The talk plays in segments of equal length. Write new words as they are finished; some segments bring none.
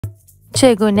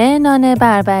چگونه نان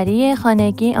بربری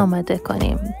خانگی آماده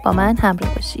کنیم؟ با من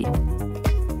همراه باشید.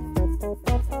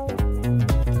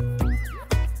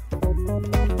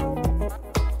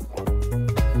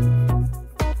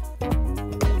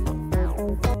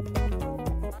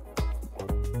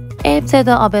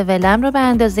 ابتدا آب ولرم رو به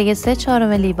اندازه 3/4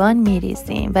 لیوان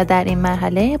میریزیم و در این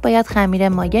مرحله باید خمیر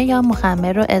مایع یا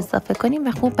مخمر رو اضافه کنیم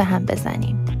و خوب به هم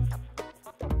بزنیم.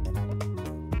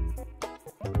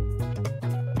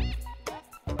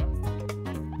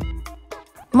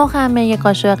 مخمر 1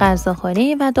 قاشق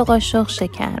غذاخوری و 2 قاشق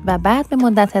شکر و بعد به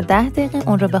مدت 10 دقیقه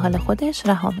اون رو به حال خودش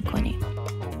رها میکنیم.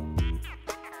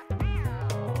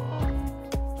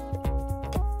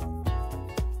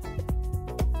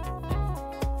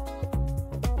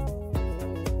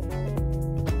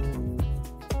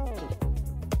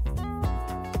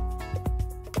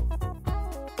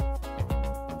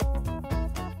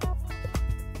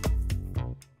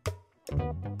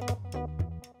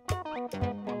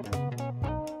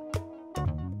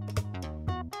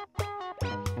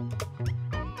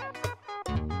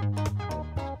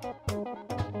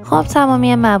 خب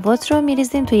تمامی مواد رو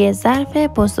میریزیم توی ظرف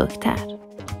بزرگتر.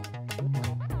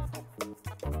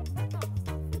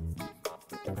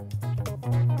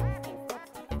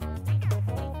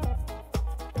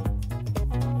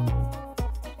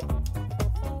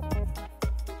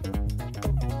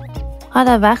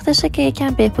 حالا وقتشه که یکم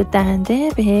بهبود دهنده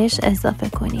بهش اضافه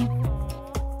کنیم.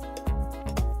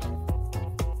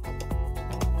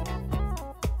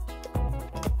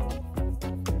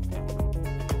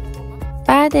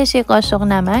 بعدش 1 قاشق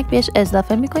نمک بهش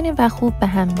اضافه میکنیم و خوب به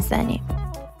هم میزنیم.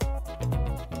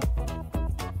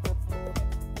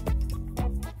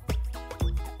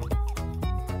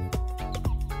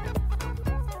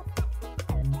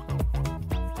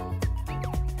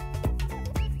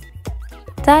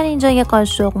 در اینجا 1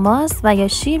 قاشق ماست و یا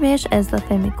شیر بهش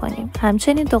اضافه میکنیم.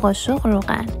 همچنین 2 قاشق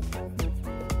روغن.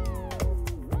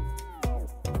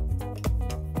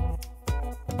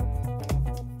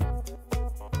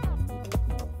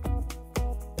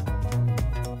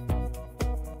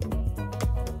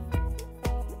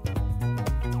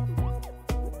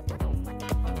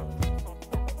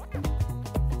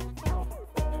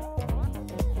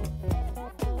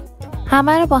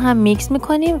 همه رو با هم میکس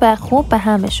میکنیم و خوب به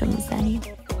همشون میزنیم.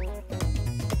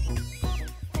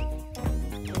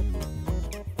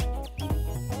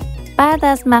 بعد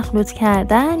از مخلوط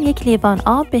کردن 1 لیوان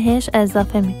آب بهش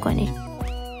اضافه میکنیم.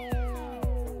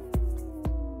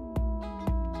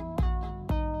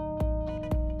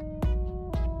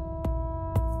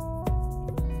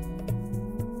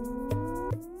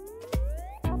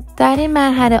 در این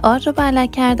مرحله آرد رو به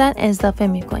کردن اضافه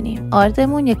میکنیم.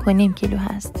 آردمون 1.5 کیلو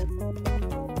هست.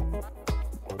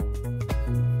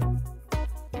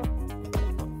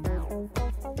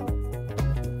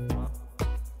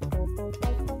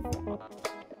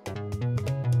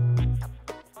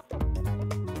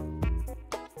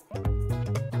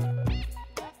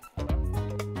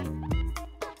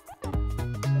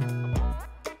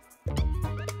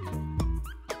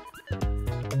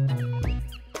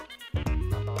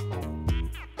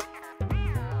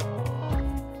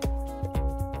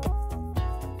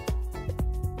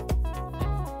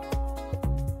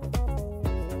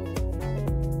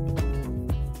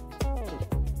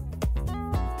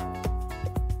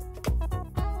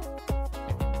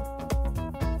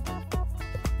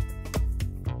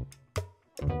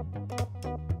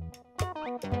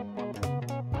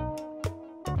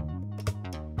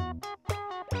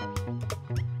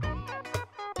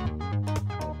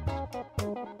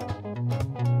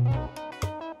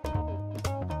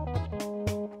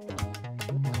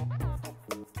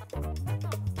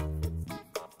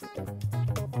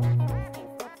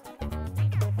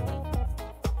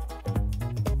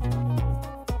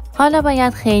 حالا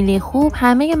باید خیلی خوب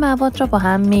همه مواد را با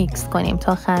هم میکس کنیم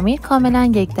تا خمیر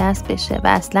کاملا یک دست بشه و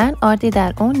اصلا آردی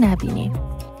در اون نبینیم.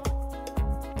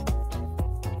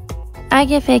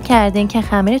 اگه فکر کردین که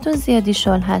خمیرتون زیادی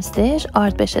شل هستش،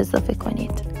 آرد بهش اضافه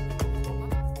کنید.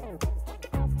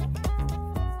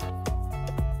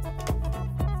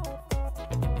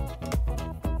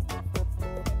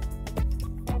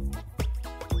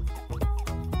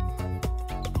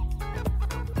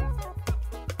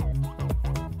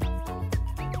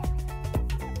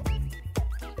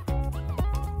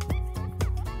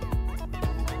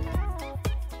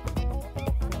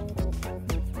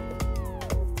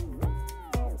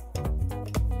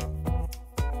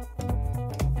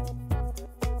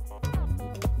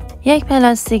 یک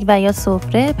پلاستیک و یا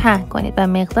سفره پهن کنید و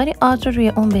مقداری آرد رو روی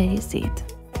اون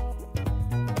بریزید.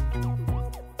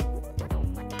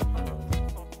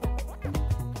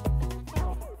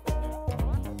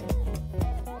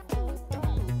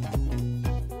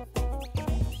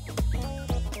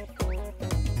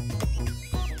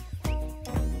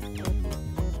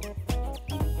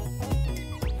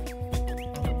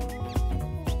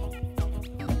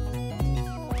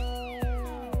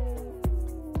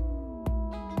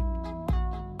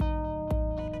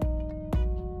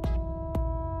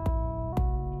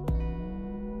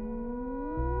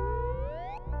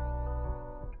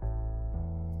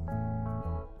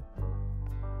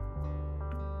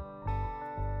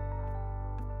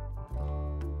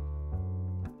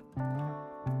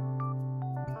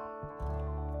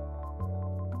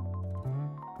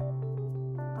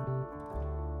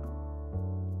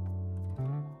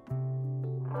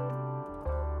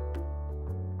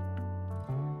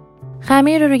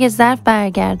 خمیر رو روی ظرف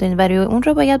برگردونید و روی اون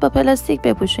رو باید با پلاستیک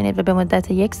بپوشونید و به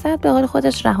مدت 1 ساعت به حال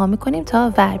خودش رها می‌کنیم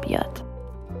تا ور بیاد.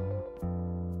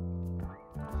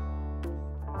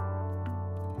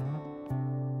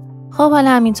 خب حالا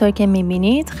همینطور که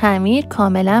می‌بینید خمیر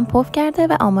کاملا پف کرده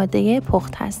و آماده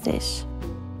پخت هستش.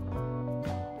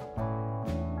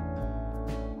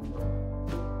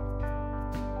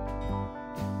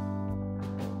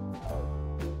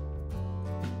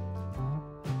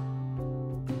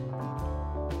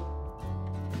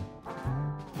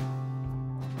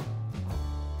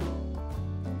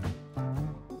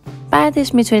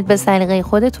 بعدش میتونید به سلیقه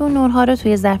خودتون نونها رو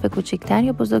توی ظرف کوچیک‌تر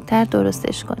یا بزرگتر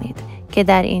درستش کنید که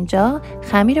در اینجا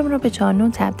خمیرمون رو به 4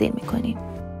 نون تبدیل میکنیم.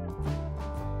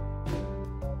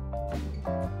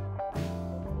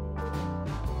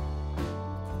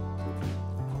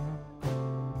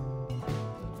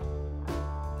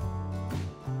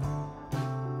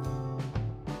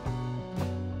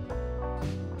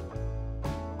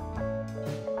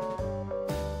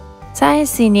 ته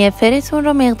سینی فرتون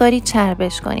رو مقداری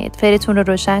چربش کنید. فرتون رو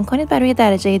روشن کنید و روی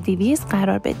درجه 200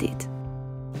 قرار بدید.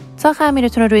 تا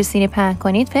خمیرتون رو روی سینی پهن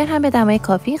کنید، فر هم به دمای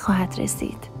کافی خواهد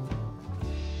رسید.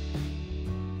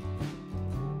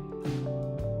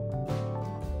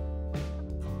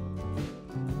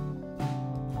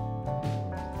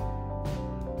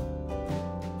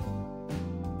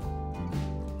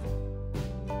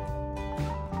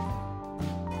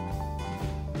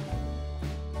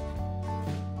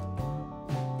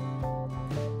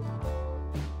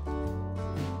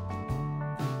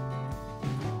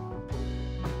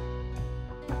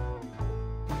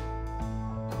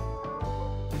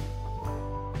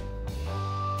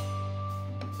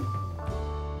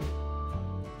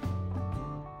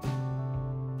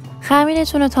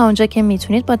 خمیرتون رو تا اونجا که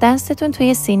میتونید با دستتون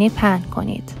توی سینی پهن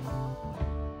کنید.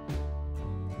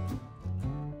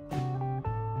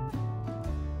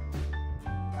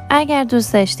 اگر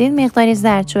دوست داشتید مقداری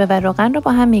زردچوبه و روغن رو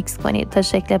با هم میکس کنید تا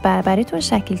شکل بربریتون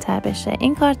شکیل تر بشه.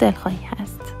 این کار دلخواهی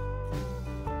هست.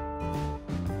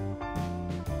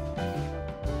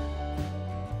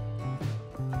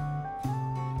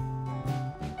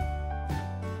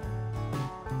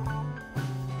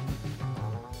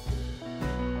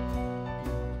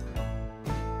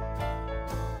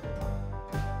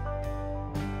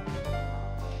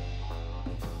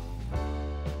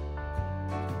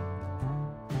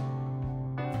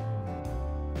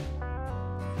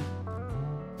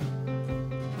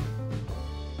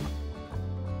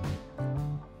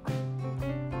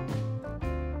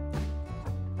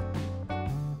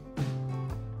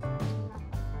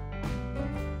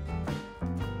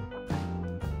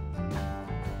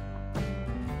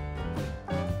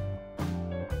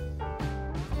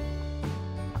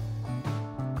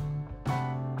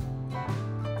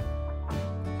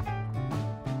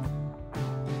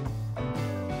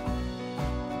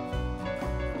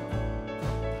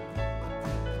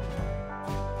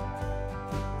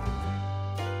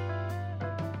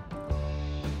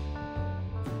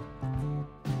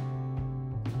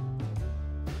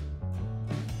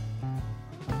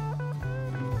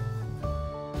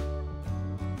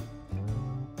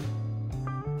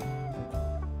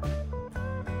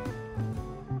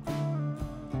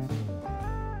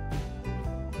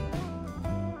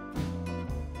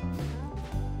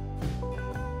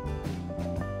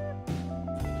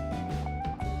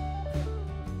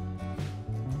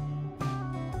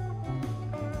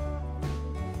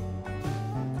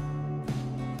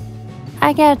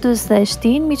 اگر دوست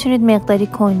داشتین میتونید مقداری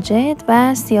کنجد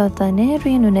و سیاه‌دانه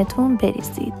روی نونتون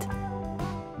بریزید.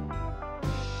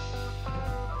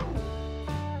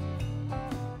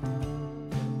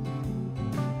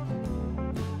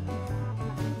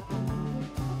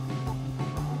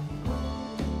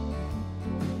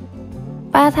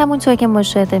 بعد همونطور که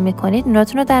مشاهده میکنید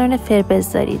نوناتون رو درون فر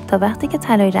بذارید تا وقتی که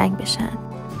طلایی رنگ بشن.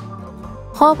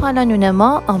 خب حالا نون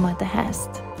ما آماده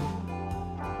هست.